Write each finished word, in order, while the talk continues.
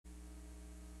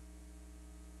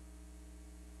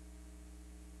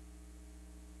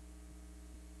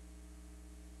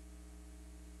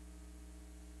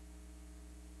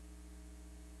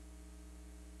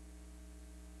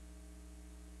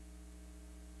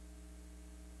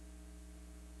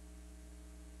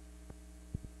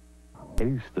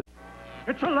KOOKSTER'S.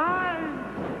 It's alive!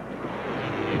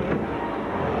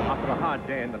 After a hard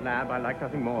day in the lab, I like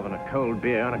nothing more than a cold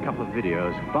beer and a couple of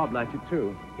videos. Bob liked it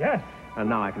too. Yes. And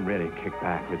now I can really kick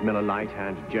back with Miller Lite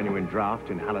and Genuine Draft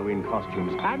in Halloween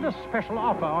costumes. And a special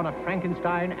offer on a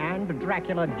Frankenstein and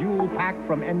Dracula dual pack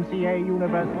from MCA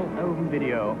Universal Home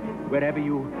Video. Wherever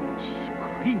you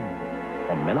scream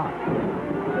from Miller.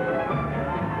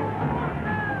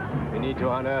 We need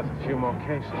to unearth a few more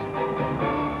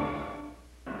cases.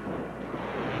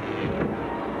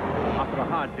 After a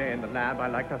hard day in the lab, I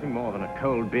like nothing more than a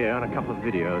cold beer and a couple of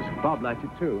videos. Bob liked it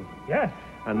too. Yes.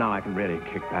 And now I can really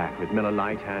kick back with Miller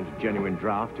Lite and Genuine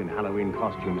Draft in Halloween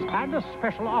costumes. And a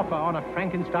special offer on a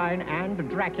Frankenstein and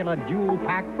Dracula dual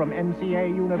pack from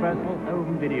MCA Universal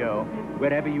Home Video.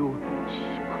 Wherever you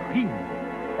scream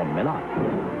from Miller.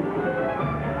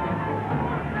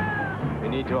 We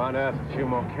need to unearth a few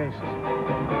more cases.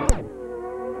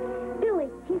 Billy,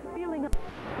 he's feeling...